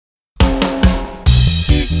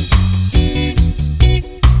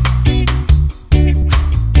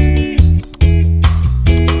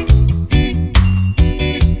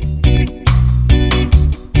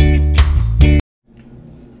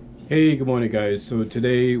Hey, good morning, guys. So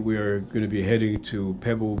today we are going to be heading to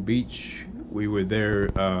Pebble Beach. We were there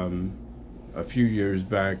a few years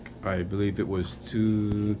back. I believe it was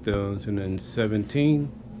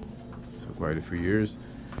 2017, so quite a few years.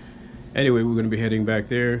 Anyway, we're going to be heading back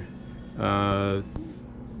there.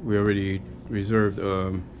 We already reserved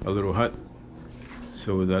a little hut,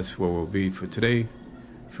 so that's where we'll be for today,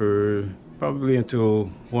 for probably until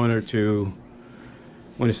 1 or 2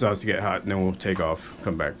 when it starts to get hot, and then we'll take off,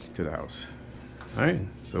 come back to the house. All right,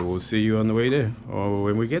 so we'll see you on the way there or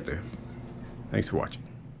when we get there. Thanks for watching.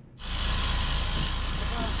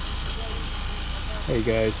 Hey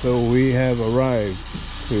guys, so we have arrived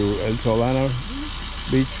to El Solana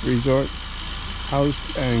Beach Resort House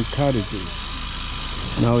and Cottages.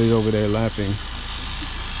 Nolly's over there laughing.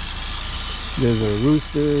 There's a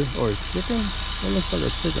rooster or a chicken. That looks like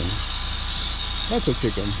a chicken. That's a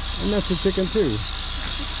chicken, and that's a chicken too.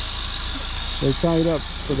 They're tied up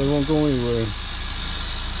so they won't go anywhere.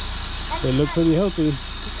 They look pretty healthy.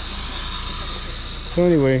 So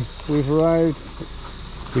anyway, we've arrived.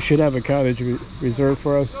 We should have a cottage reserved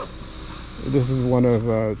for us. This is one of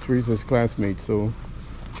Theresa's classmates, so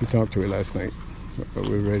she talked to her last night. But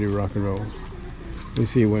we're ready to rock and roll. We'll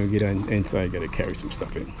see when we get inside. Gotta carry some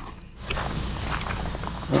stuff in.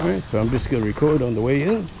 Alright, so I'm just gonna record on the way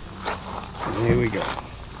in. And here we go.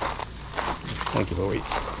 Thank you for waiting.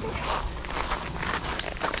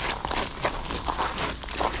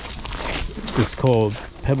 It's called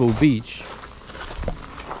Pebble Beach.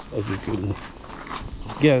 As you can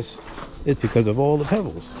guess, it's because of all the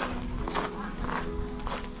pebbles.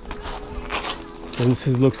 And this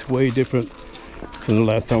looks way different from the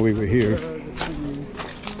last time we were here.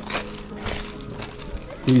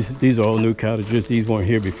 These are all new cottages. These weren't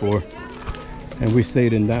here before. And we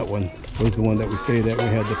stayed in that one. It was the one that we stayed at. We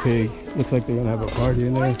had the pig. Looks like they're gonna have a party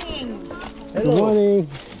in there. Hello. Good morning.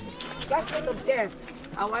 Just a guess.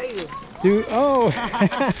 How are you? Dude, oh,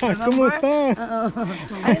 ¿cómo está?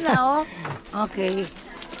 I know. Okay.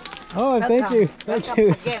 Oh, thank you. Thank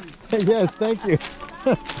you. Yes, thank you.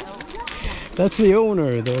 That's the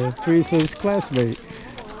owner, the Theresa's classmate.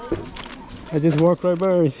 I just walked right by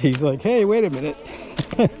her. He's like, hey, wait a minute.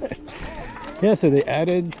 Yeah, so they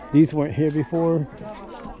added, these weren't here before.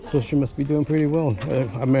 So she must be doing pretty well. I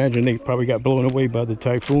imagine they probably got blown away by the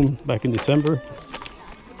typhoon back in December.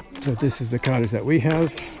 But this is the cottage that we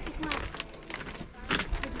have.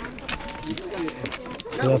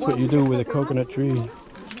 So that's what you do with a coconut tree.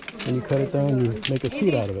 When you cut it down, you make a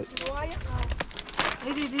seat out of it.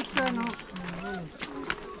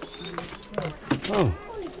 Oh,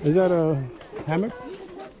 is that a hammock?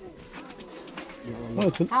 Oh,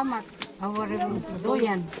 it's a Hammock.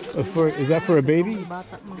 is that for a baby?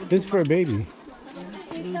 This is for a baby.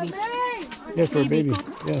 Yeah, for a baby.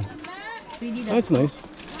 Yeah. That's nice.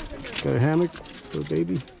 Got a hammock for a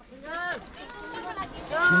baby.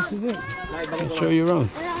 This is it. I'll show you around.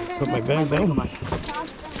 Put my bag down.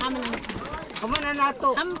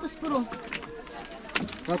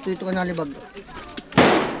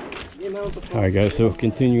 Alright guys, so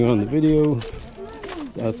continue on the video.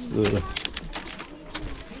 That's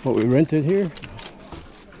what we rented here.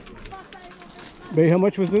 Babe, how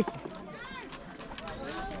much was this?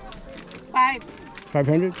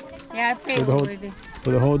 500? Yeah, I paid already.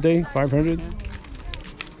 For the whole day, 500.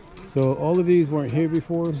 So all of these weren't here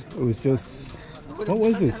before. It was just, what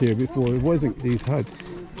was this here before? It wasn't these huts.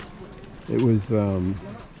 It was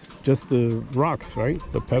just the rocks, right?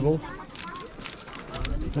 The pebbles.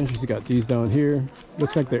 And she's got these down here.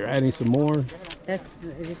 Looks like they're adding some more. That's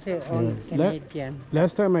all Canadian.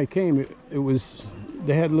 Last time I came, it was,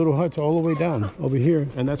 they had little huts all the way down over here,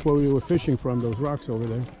 and that's where we were fishing from, those rocks over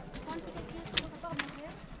there.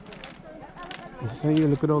 So here,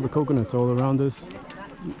 look at all the coconuts all around us.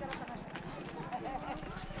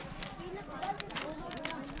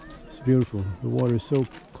 It's beautiful. The water is so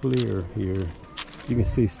clear here. You can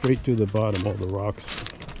see straight to the bottom, all the rocks.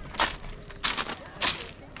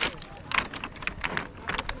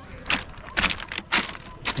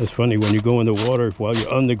 It's funny, when you go in the water, while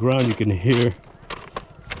you're underground, you can hear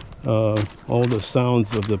all the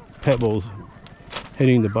sounds of the pebbles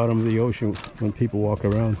hitting the bottom of the ocean when people walk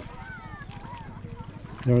around.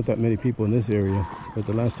 There aren't that many people in this area, but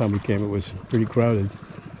the last time we came, it was pretty crowded.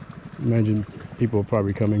 Imagine people are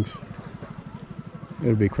probably coming.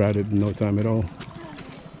 It'll be crowded in no time at all.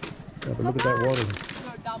 Yeah, but look at that water.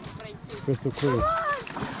 Crystal clear.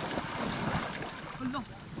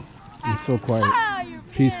 It's so quiet.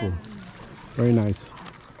 Peaceful. Very nice.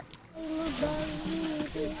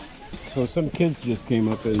 So some kids just came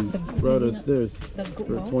up and brought us this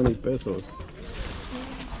for 20 pesos.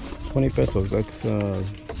 20 pesos, that's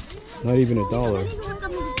Not even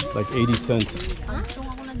 $1. Like 80 cents.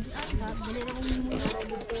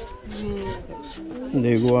 And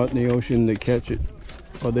they go out in the ocean, they catch it,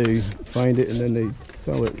 or they find it and then they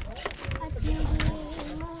sell it.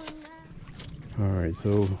 Alright,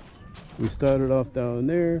 so we started off down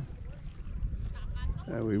there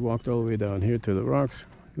and we walked all the way down here to the rocks.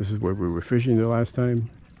 This is where we were fishing the last time.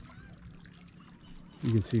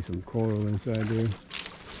 You can see some coral inside there.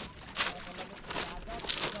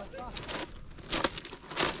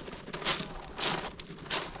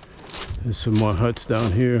 There's some more huts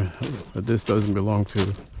down here, but this doesn't belong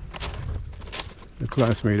to the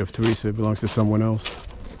classmate of Theresa. It belongs to someone else.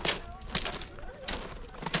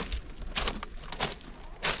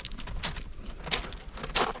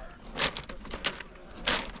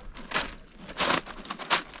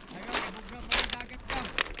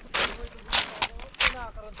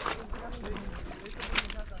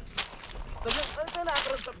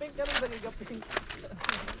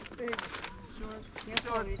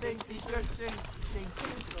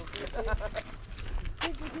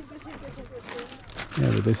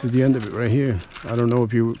 Yeah, but this is the end of it right here. I don't know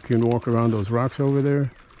if you can walk around those rocks over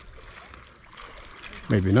there.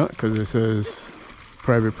 Maybe not, because it says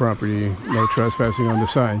private property, no trespassing on the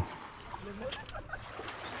sign.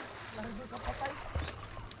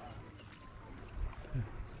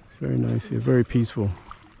 It's very nice here, very peaceful,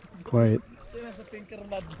 quiet.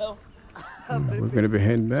 We're going to be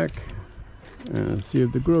heading back and see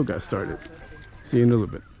if the grill got started. See you in a little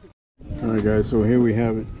bit. Alright guys, so here we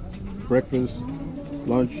have it. Breakfast,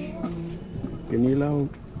 lunch, kinilaw,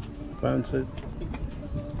 pancit,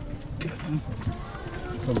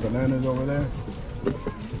 some bananas over there.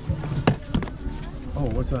 Oh,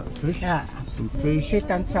 what's that? Fish? Yeah. Some fish. Sweet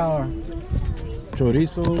and sour.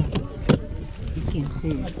 Chorizo. You can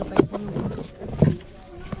see.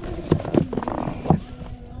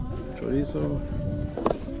 Chorizo.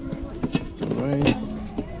 Some rice.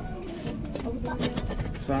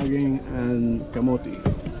 Saging and kamote.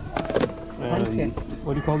 And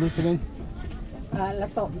what do you call this again?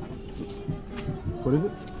 Lato. What is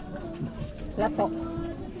it? Lato.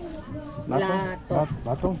 Lato?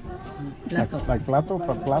 Lato. Lato? Like plato?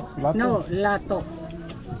 Plato? No, lato.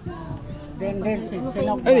 Then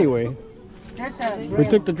Anyway, that's a we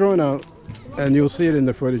took the drone out and you'll see it in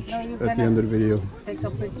the footage No, you're at the end of the video. take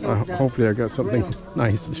a picture of the Hopefully I got something grill.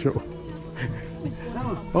 nice to show.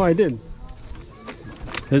 No. Oh, I did.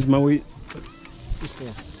 Here's my wheat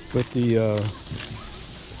with the,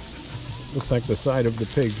 looks like the side of the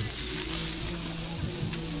pig.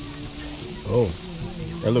 Oh,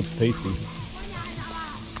 that looks tasty.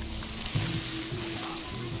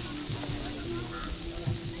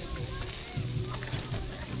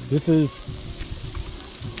 This is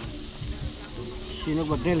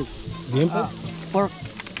the import? Pork.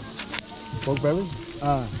 Pork belly?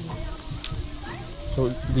 So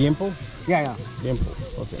the import? Yeah. The import,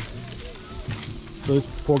 okay. So it's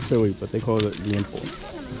pork belly, but they call it the import.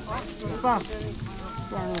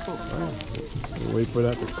 We'll wait for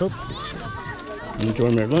that to cook.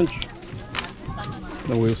 Enjoy my lunch.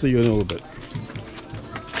 Then we'll see you in a little bit.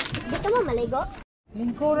 Gusto mo maligo?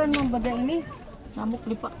 Lingkuran mo ba ini? Samok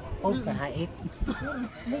lipa. Oh, kahait.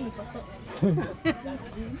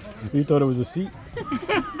 You thought it was a seat?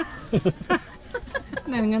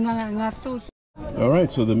 Nangangatos.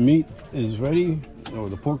 Alright, so the meat is ready. Oh,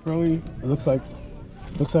 the pork belly. It looks like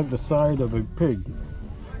the side of a pig.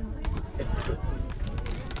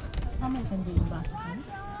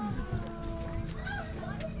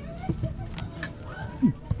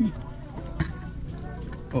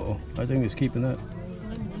 Uh-oh, I think it's keeping that.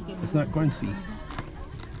 It's not crunchy.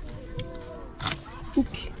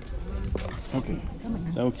 Oops. Okay,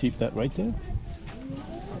 that will keep that right there.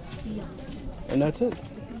 And that's it.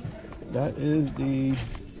 That is the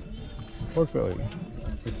pork belly.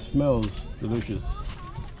 It smells delicious.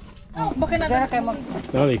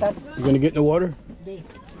 Nolly, you gonna get in the water?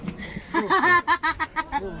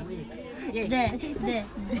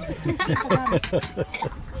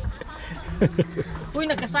 Uy,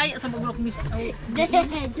 nagkasaya sa maglok miss.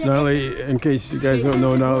 Nolly, in case you guys don't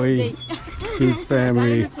know Nolly, she's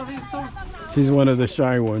family. She's one of the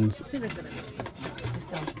shy ones.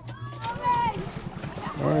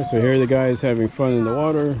 Alright, so here the guys having fun in the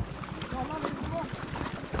water.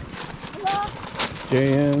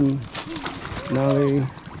 JM, Nolly,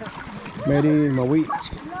 Medi, Mawit,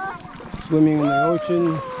 swimming in the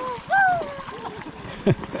ocean.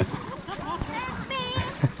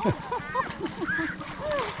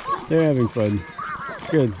 They're having fun.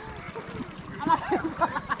 Good.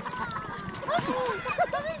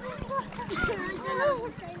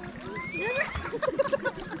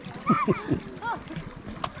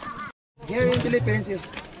 Here in Philippines is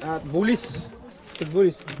bulis. Skid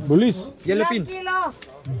bulis. Bulis. Yellowfin.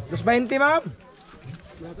 220 ma'am.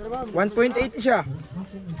 1.80 siya.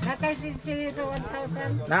 Nakay sili sa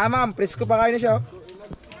 1,000. Na ma'am, presko pa kayo na siya.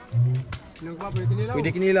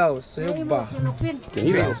 Pwede kinilaw. Suyog ba?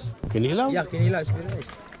 Kinilaw. Kinilaw? Yeah, kinilaw. It's very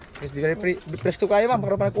nice. It's very presko kayo ma'am,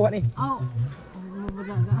 para pa nakuha ni. Oh.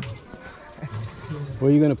 Where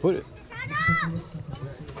are you gonna put it?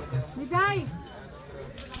 Miday.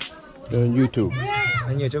 On YouTube.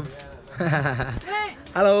 On YouTube.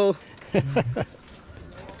 Hello.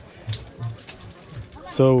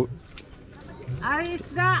 So,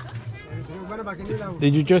 Arisda.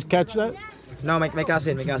 did you just catch that? No, my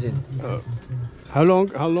cousin. How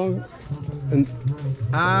long? And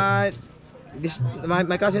This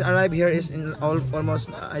my cousin arrived here is in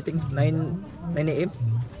almost I think 9 AM.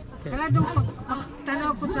 Kala dong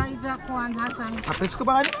tanaw ko sa isa kuan Hasan. Presko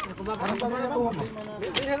pa kayo?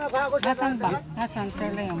 Hasan ba? Hasan sa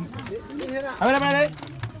Leon. Ano na?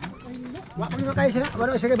 Wala mo kayo sana.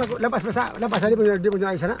 Wala sige labas di mo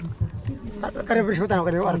na sana. Kare presko tanaw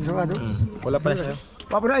kare arab so ado. Wala pa siya.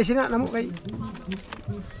 Wa na sana namo kay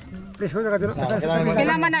presko na kadto.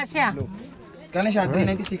 Kailan man na siya? Kano siya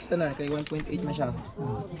 396 na kay 1.8 man siya.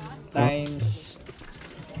 Times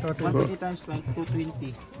 120 times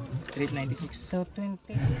 220. 396. So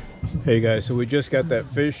 20. hey guys, so we just got that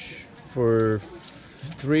fish for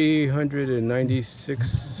 396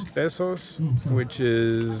 pesos, which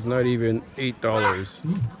is not even $8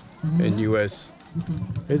 in US.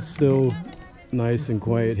 It's still nice and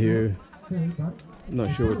quiet here. I'm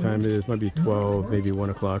not sure what time it is. Might be 12, maybe 1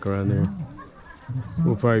 o'clock around there.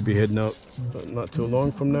 We'll probably be heading out not too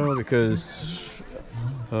long from now because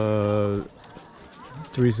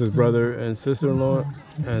Theresa's brother and sister-in-law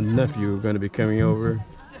and nephew are going to be coming over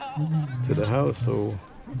to the house, so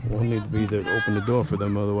we'll need to be there to open the door for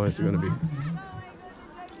them, otherwise they're going to be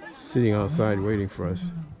sitting outside waiting for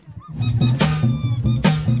us.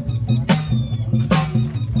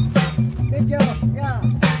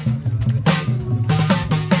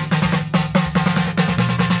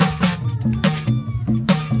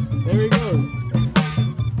 There he goes.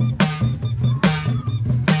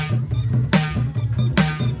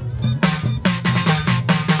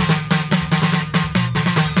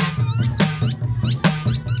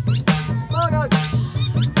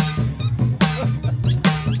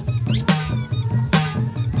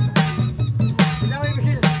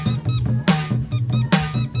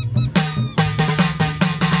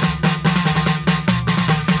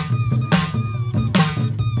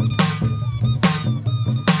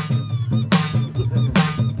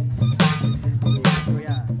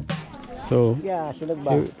 So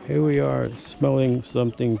here we are smelling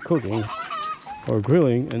something cooking or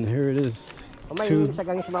grilling, and here it is, 2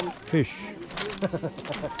 fish.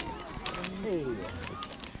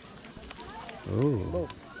 Oh.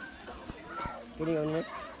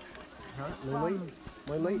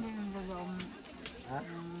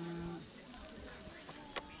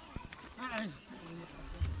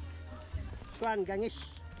 Suan gangis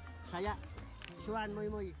saya. Suan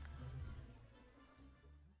moy.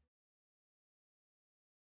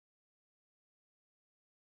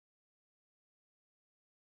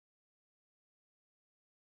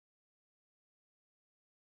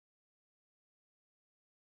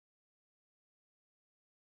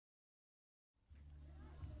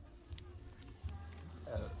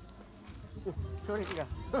 Sorry tiga.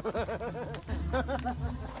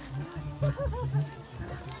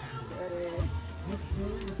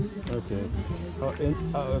 Okay.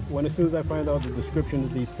 When as soon as I find out the description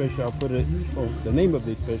of these fish, I'll put it. Oh, the name of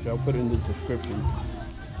these fish, I'll put it in the description.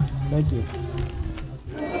 Thank you.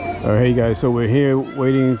 All right, guys. So we're here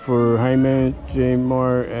waiting for Jaime,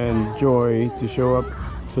 Jamar, and Joy to show up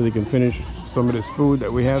so they can finish some of this food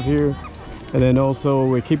that we have here, and then also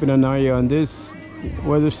we're keeping an eye on this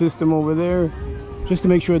weather system over there, just to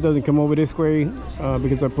make sure it doesn't come over this way,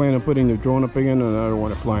 because I plan on putting the drone up again, and I don't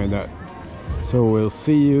want to fly in that. So we'll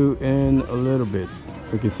see you in a little bit.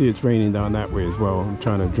 We can see it's raining down that way as well. I'm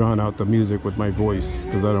trying to drown out the music with my voice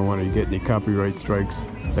because I don't want to get any copyright strikes.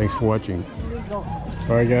 Thanks for watching. All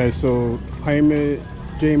right, guys. So Jaime,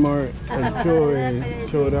 Jamar, and Joy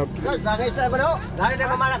showed up. We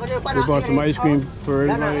bought some ice cream for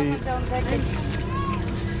everybody.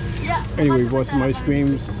 Anyway, we bought some ice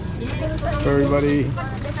creams for everybody.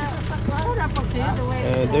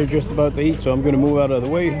 And they're just about to eat, so I'm going to move out of the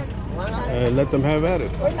way and let them have at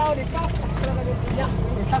it.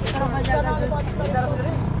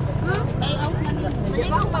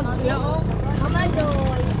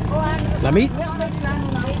 Lamit?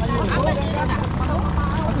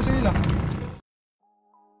 Ato sa ila.